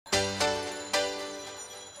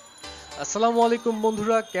আসসালামু আলাইকুম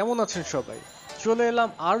বন্ধুরা, কেমন আছেন সবাই? চলে এলাম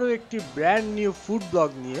আরও একটি ব্র্যান্ড নিউ ফুড ব্লগ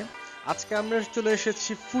নিয়ে। আজকে আমরা চলে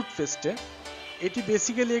এসেছি ফুড ফেস্টে। এটি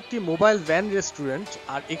বেসিক্যালি একটি মোবাইল ভ্যান রেস্টুরেন্ট,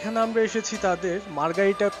 আর এখানে আমরা এসেছি তাদের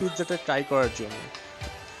মার্গারিটা পিৎজাটা ট্রাই করার জন্য।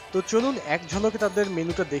 তো চলুন এক ঝলকে তাদের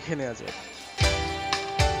মেনুটা দেখে নেওয়া যায়।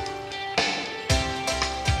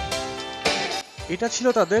 এটা ছিল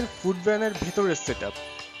তাদের ফুড ভ্যানের ভেতরের সেটআপ।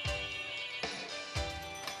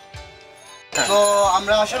 তো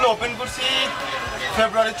আমরা আসলে ওপেন করছি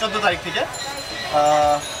ফেব্রুয়ারির 14 তারিখ থেকে।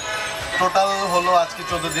 টোটাল হলো আজকে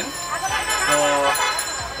 14 দিন।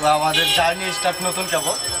 তো আমাদের জার্নি স্টার্ট নতুন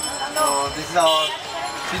কেবল। তো this is our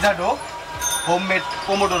pizza do, homemade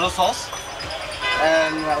pomodoro sauce,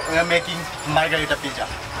 and we are making Margarita pizza.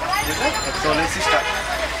 ঠিক আছে, so let's start.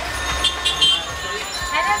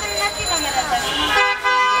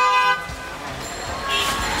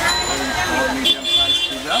 Medium size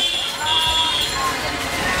pizza.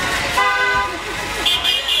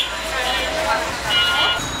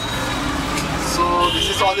 So this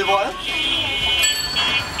is olive oil.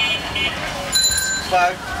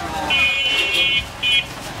 But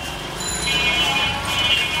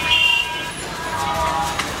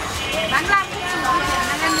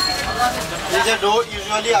এই যে ডো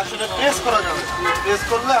ইউজুয়ালি আসলে প্রেস করা যাবে। Press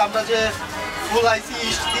করলে আমরা যে ফুল আইসি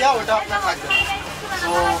ইস্ট দিয়া ওটা আপনার থাকবে না।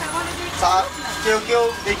 তো কেউ কেউ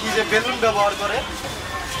দেখি যে বেলুন ব্যবহার করে,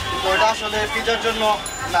 তো ওটা আসলে পিজার জন্য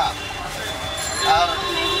না। আর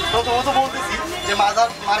প্রথমত বলতেছি যে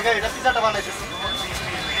মার্গারিটা পিজাটা বানাইতেছি,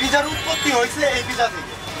 পিজার উৎপত্তি হয়েছে এই পিজা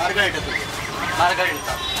থেকে, মার্গারিটা থেকে।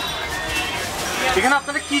 মার্গারিটা এখানে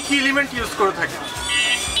আপনারা কি কি এলিমেন্ট ইউজ করে থাকেন?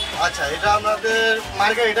 আচ্ছা, এটা আমাদের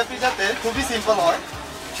মার্গারিটা পিজাতে খুবই সিম্পল হয়।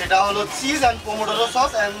 সেটা হলো cheese and pomodoro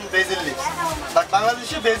sauce and basil leaves. But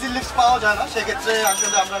বাংলাদেশে বেজিল লিভস পাওয়া যায় না, সেক্ষেত্রে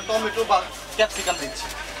আসলে আমরা টমেটো বা ক্যাপসিকাম দিচ্ছি।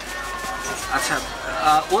 আচ্ছা,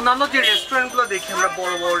 অন্যান্য যে রেস্টুরেন্টগুলো দেখি আমরা,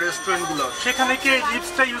 বড় বড় রেস্টুরেন্টগুলো, সেখানে কি এই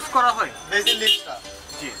লিভসটা ইউজ করা হয়? বেজিল লিভসটা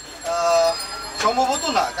জি, সম্ভবত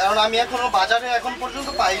না, কারণ আমি এখনো বাজারে এখন পর্যন্ত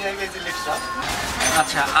পাই নাই বেজিল লিভসটা।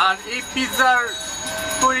 আচ্ছা, আর এই পিৎজার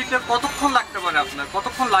তৈরিতে কতক্ষণ লাগতে পারে আপনার?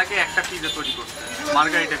 কতক্ষণ লাগে একটা পিৎজা তৈরি করতে,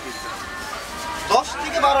 মার্গারিটা পিৎজা? 10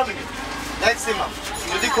 থেকে 12 মিনিট ম্যাক্সিমাম।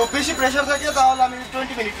 যদি খুব বেশি প্রেশার থাকে তাহলে আমি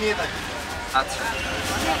 20 মিনিট নিয়ে থাকি। আচ্ছা,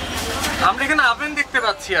 আমরা এখানে আভেন দেখতে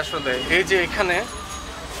পাচ্ছি। আসলে এই যে এখানে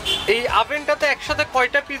এই আভেনটাতে একসাথে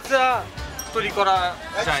কয়টা পিৎজা তৈরি করা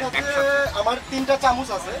যায়? একসাথে আমার 3টা চামচ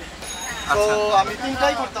আছে, তো আমি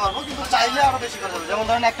 3টাই করতে পারবো, কিন্তু চাইলে আরো বেশি করতে পারবো। যেমন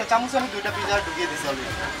ধরেন একটা চামচে আমি 2টা পিৎজা ঢুকিয়ে দিচ্ছি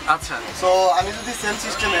অলরেডি। আচ্ছা, সো আমি যদি সেম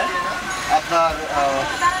সিস্টেমে আপনার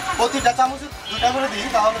প্রতিটা চামচে 2টা করে দিই,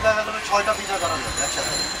 তাহলে দেখা যাবে 6টা পিৎজা করা যাবে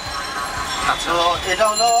একসাথে। আচ্ছা, তো এটা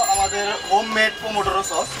হলো আমাদের homemade pomodoro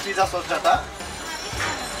sauce, pizza sauce যেটা।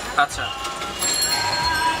 আচ্ছা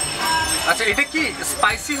আচ্ছা, এটা কি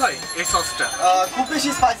স্পাইসি হয় এই সসটা? খুব বেশি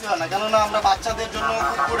স্পাইসি হয় না, কেননা আমরা বাচ্চাদের জন্য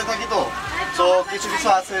কুক করে থাকি। তো কিছু কিছু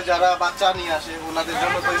আছে যারা বাচ্চা নিয়ে আসে, ওনাদের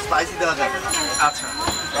জন্য তো স্পাইসি দেওয়া যাবে না। আচ্ছা,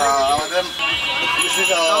 আমাদের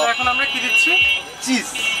এখন আমরা কি দিচ্ছি? Cheese,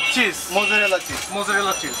 cheese, mozzarella cheese.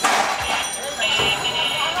 Mozzarella cheese.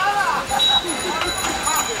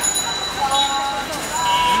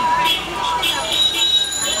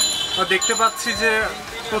 দেখতে পাচ্ছি যে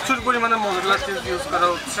প্রচুর পরিমাণে মোজারেলা চিজ ইউজ করা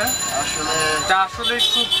হচ্ছে। আসলে এটা আসলে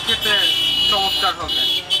খুব খেতে চমৎকার হবে।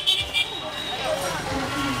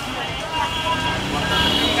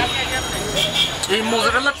 এই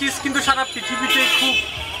মোজারেলা চিজ কিন্তু সারা পৃথিবীতে খুব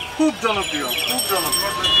খুব জনপ্রিয়, খুব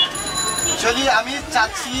জনপ্রিয়। যদি আমি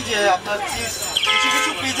চাচ্ছি যে আপনার চিজ, কিছু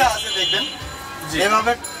কিছু পিজা আছে দেখবেন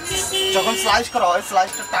এভাবে যখন স্লাইস করা হয়,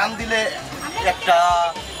 স্লাইসটা টান দিলে একটা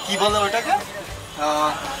কি বলে ওইটাকে,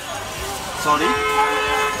 সরি,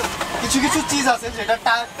 কিছু কিছু চিজ আছে যেটা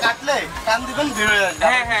কাটলে টান দিবেন বের হয়ে আসবে।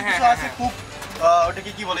 কিছু আছে খুব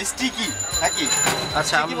ওটাকে কি বলে, স্টিকি নাকি?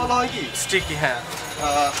 আচ্ছা, কি বলা হয় কি, স্টিকি। হ্যাঁ,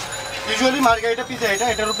 ইউজুয়ালি মার্গারিটা পিজা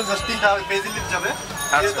এটার উপরে জাস্ট 3টা বেজিল লিফ যাবে।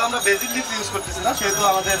 যেহেতু আমরা বেজিল লিফ ইউজ করতেছি না, সেহেতু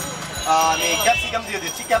আমাদের আমি ক্যাপসিকাম দিয়ে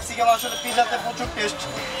দিচ্ছি। ক্যাপসিকাম আসলে পিজাতে প্রচুর টেস্ট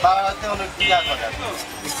বাড়াতে অনেক ইয়া করে।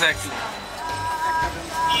 এক্স্যাক্টলি।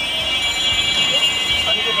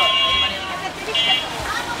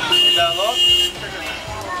 এটা হলো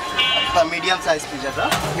medium size পিজাটা,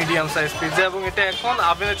 medium size pizza, এবং এটা এখন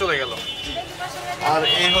আভেনে চলে গেল। আর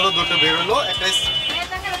এই হলো দুটো বের হলো,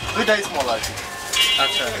 দুইটাই স্মল আর কি।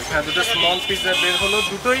 আচ্ছা, এখানে দুটো স্মল পিৎজা বের হলো,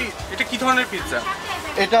 দুটোই। এটা কি ধরনের পিৎজা?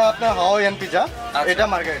 এটা আপনার হাওয়াইয়ান পিজা, এটা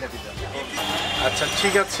মার্গারিটা পিজা। আচ্ছা,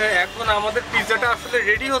 ঠিক আছে, এখন আমাদের পিৎজাটা আসলে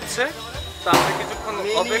রেডি হচ্ছে। তো আমরা কিছুক্ষণ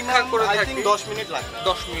অপেক্ষা করে থাকি। 10 মিনিট লাগবে।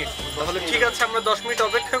 10 মিনিট, তাহলে ঠিক আছে, আমরা 10 মিনিট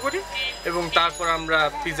অপেক্ষা করি এবং তারপর আমরা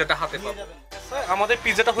পিৎজাটা হাতে পাবো। আমাদের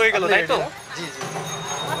পিৎজাটা হয়ে গেল, তাই তো? জি জি।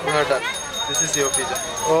 This is your pizza.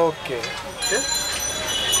 ওকে,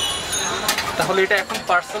 তাহলে এটা এখন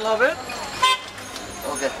পার্সেল হবে।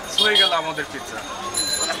 ওকে, হয়ে গেল আমাদের পিৎজা।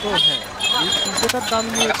 তো হ্যাঁ, এই পিৎজাটার দাম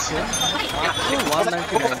নিয়েছে মাত্র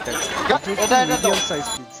 199 টাকা। এটা মিডিয়াম সাইজ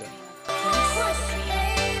পিৎজা।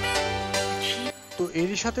 তো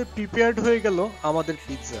এরই সাথে প্রিপেয়ার্ড হয়ে গেল আমাদের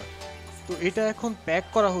পিৎজা। তো এটা এখন প্যাক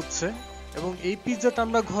করা হচ্ছে এবং এই পিৎজাটা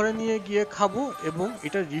আমরা ঘরে নিয়ে গিয়ে খাবো এবং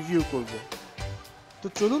এটা রিভিউ করব। তো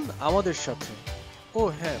চলুন আমাদের সাথে। ও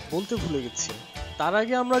হ্যাঁ, বলতে ভুলে গেছি, তার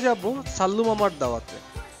আগে আমরা যাব সাল্লু মামার দাওয়াতে।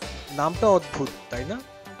 নামটা অদ্ভুত, তাই না?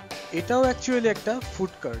 এটাও অ্যাকচুয়ালি একটা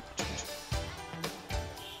ফুড কার্ট।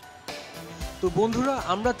 তো বন্ধুরা,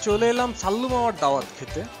 আমরা চলে এলাম সাল্লু মামার দাওয়াত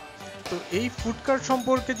খেতে। তো এই ফুড কার্ট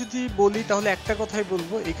সম্পর্কে যদি বলি তাহলে একটা কথাই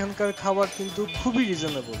বলবো, এখানকার খাবার কিন্তু খুবই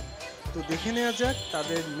রিজনেবল। তো দেখে নেওয়া যাক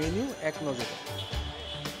তাদের মেনু এক নজরে।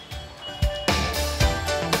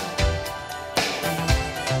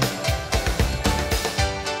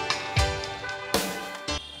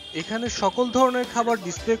 এখানে সকল ধরনের খাবার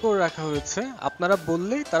ডিসপ্লে করে রাখা হয়েছে, আপনারা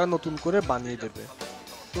বললেই তারা নতুন করে বানিয়ে দেবে।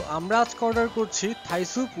 তো আমরা আজকে অর্ডার করছি থাই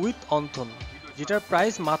স্যুপ উইথ অন্থন, যেটার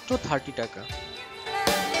প্রাইস মাত্র 30 টাকা।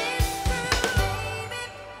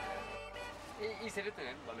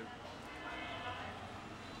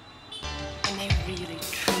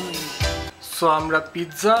 সো আমরা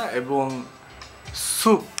পিৎজা এবং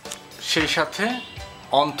স্যুপ সেই সাথে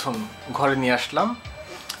অন্থন ঘরে নিয়ে আসলাম।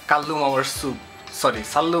 সাল্লু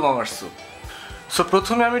মামার স্যুপ। সো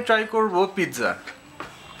প্রথমে আমি ট্রাই করব পিৎজা।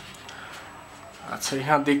 আচ্ছা,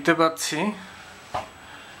 এখানে দেখতে পাচ্ছি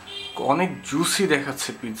অনেক জুসি দেখাচ্ছে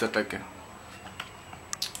পিৎজাটাকে।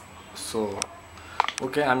 সো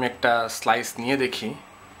ওকে, আমি একটা স্লাইস নিয়ে দেখি।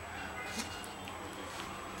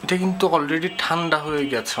 এটা কিন্তু অলরেডি ঠান্ডা হয়ে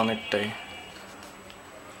গেছে অনেকটাই।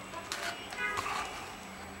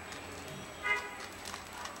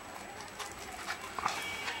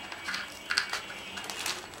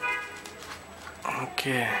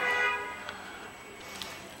 ওকে,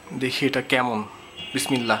 দেখি এটা কেমন।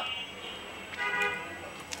 বিসমিল্লাহ।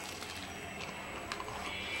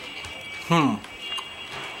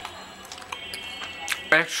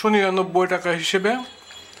 199 টাকা হিসেবে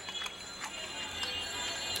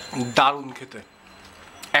দারুণ খেতে।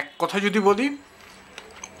 এক কথা যদি বলি,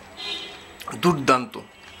 দুর্দান্ত।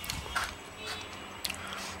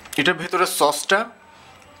 এটার ভেতরে সসটা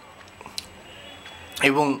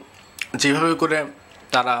এবং যেভাবে করে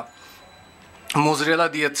তারা মোজরেলা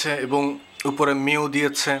দিয়েছে এবং উপরে মেও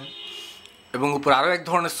দিয়েছে এবং উপরে আরও এক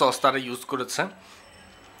ধরনের সস তারা ইউজ করেছে,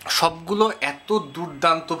 সবগুলো এত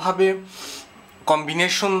দুর্দান্তভাবে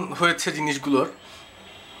কম্বিনেশন হয়েছে জিনিসগুলোর।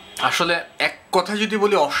 আসলে এক কথা যদি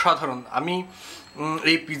বলি, অসাধারণ। আমি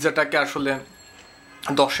এই পিৎজাটাকে আসলে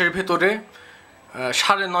 10-এর ভেতরে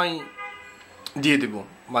 9.5 দিয়ে দেব।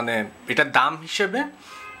 মানে এটা দাম হিসেবে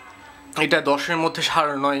এটা 10-এর মধ্যে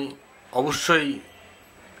 9.5 অবশ্যই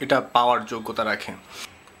এটা পাওয়ার যোগ্যতা রাখে।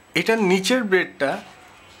 এটার নিচের ব্রেডটা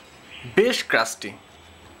বেশ ক্রাস্টি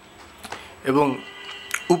এবং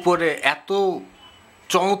উপরে এত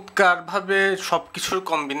চমৎকারভাবে সব কিছুর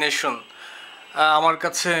কম্বিনেশন আমার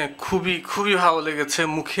কাছে খুবই খুবই ভালো লেগেছে।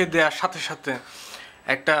 মুখে দেওয়ার সাথে সাথে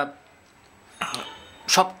একটা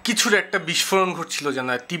সব কিছুর একটা বিস্ফোরণ ঘটছিল, যেন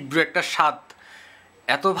তীব্র একটা স্বাদ।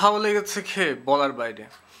 এত ভালো লেগেছে খেয়ে বলার বাইরে।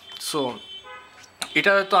 সো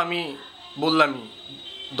এটা তো আমি বললামই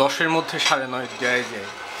 10-এর মধ্যে 9.5 দেওয়াই যায়।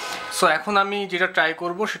 সো এখন আমি যেটা ট্রাই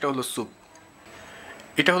করব সেটা হলো স্যুপ।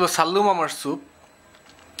 এটা হলো সাল্লু মামার স্যুপ।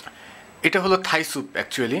 এটা হলো থাই স্যুপ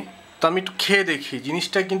অ্যাকচুয়ালি। তো আমি একটু খেয়ে দেখি,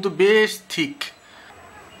 জিনিসটা কিন্তু বেশ ঠিক।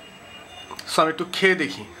 সো আমি একটু খেয়ে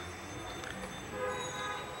দেখি।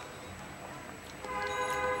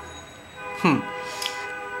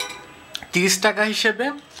 30 টাকা হিসেবে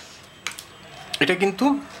এটা কিন্তু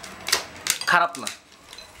খারাপ না।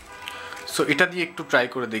 সো এটা দিয়ে একটু ট্রাই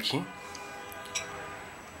করে দেখি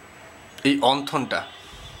এই অন্থনটা।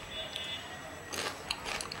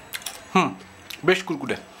 বেশ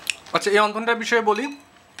কুরকুরে। আচ্ছা, এই অন্থনটার বিষয়ে বলি।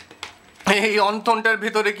 এই অন্থনটার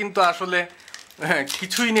ভেতরে কিন্তু আসলে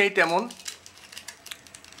কিছুই নেই তেমন।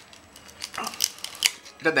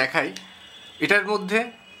 এটা দেখাই। এটার মধ্যে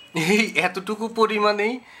এই এতটুকু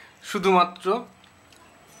পরিমাণেই শুধুমাত্র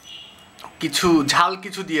কিছু ঝাল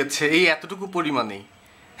কিছু দিয়েছে, এই এতটুকু পরিমাণেই।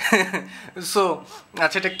 সো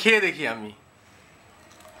আচ্ছা, এটা খেয়ে দেখি আমি।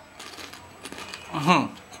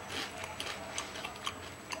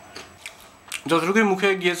 যতটুকুই মুখে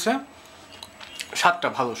গিয়েছে স্বাদটা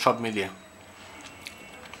ভালো সব মিলিয়ে।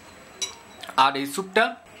 আর এই স্যুপটা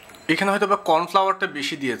এখানে হয়তো বা কর্নফ্লাওয়ারটা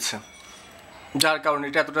বেশি দিয়েছে, যার কারণে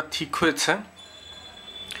এটা এতটা ঠিক হয়েছে।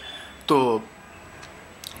 তো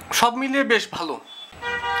সব মিলিয়ে বেশ ভালো।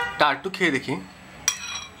 এটা একটু খেয়ে দেখি।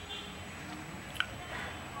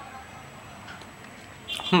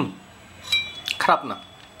 খারাপ না।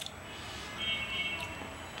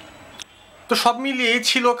 তো সব মিলিয়ে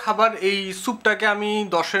ছিল খাবার। এই স্যুপটাকে আমি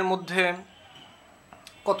 10-এর মধ্যে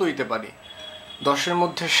কত দিতে পারি? 10-এর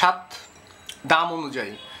মধ্যে 7 দাম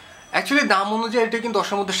অনুযায়ী। অ্যাকচুয়ালি দাম অনুযায়ী এটা কিন্তু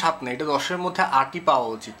 10-এর মধ্যে 7 না, এটা 10-এর মধ্যে 8ই পাওয়া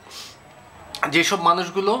উচিত। যেসব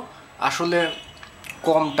মানুষগুলো আসলে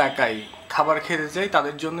কম টাকায় খাবার খেতে চায়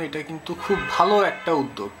তাদের জন্য এটা কিন্তু খুব ভালো একটা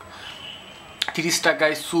উদ্যোগ। 30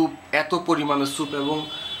 টাকায় স্যুপ, এত পরিমাণে স্যুপ এবং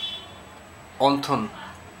অন্থন।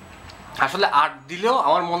 আসলে 8 দিলেও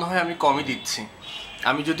আমার মনে হয় আমি কমই দিচ্ছি,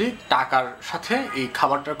 আমি যদি টাকার সাথে এই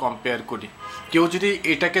খাবারটা কম্পেয়ার করি। কেউ যদি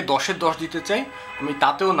এটাকে 10-এর 10 দিতে চাই আমি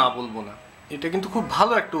তাতেও না বলবো না। এটা কিন্তু খুব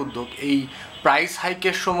ভালো একটা উদ্যোগ। এই প্রাইস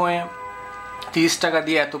হাইকের সময়ে 30 টাকা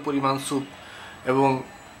দিয়ে এত পরিমাণ স্যুপ এবং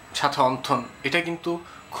সাথে অন্থন, এটা কিন্তু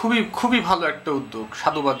খুবই খুবই ভালো একটা উদ্যোগ,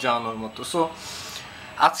 সাধুবাদ জানানোর মতো। সো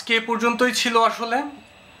আজকে এ পর্যন্তই ছিল। আসলে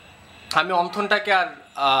আমি অন্থনটাকে আর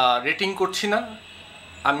রেটিং করছি না,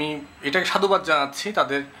 আমি এটাকে সাধুবাদ জানাচ্ছি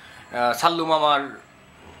তাদের, সাল্লু মামার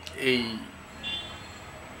এই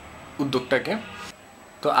উদ্যোগটাকে।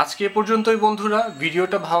 তো আজকে এ পর্যন্তই বন্ধুরা।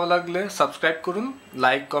 ভিডিওটা ভালো লাগলে সাবস্ক্রাইব করুন,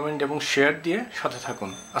 লাইক, কমেন্ট এবং শেয়ার দিয়ে সাথে থাকুন।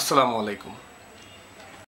 আসসালামু আলাইকুম।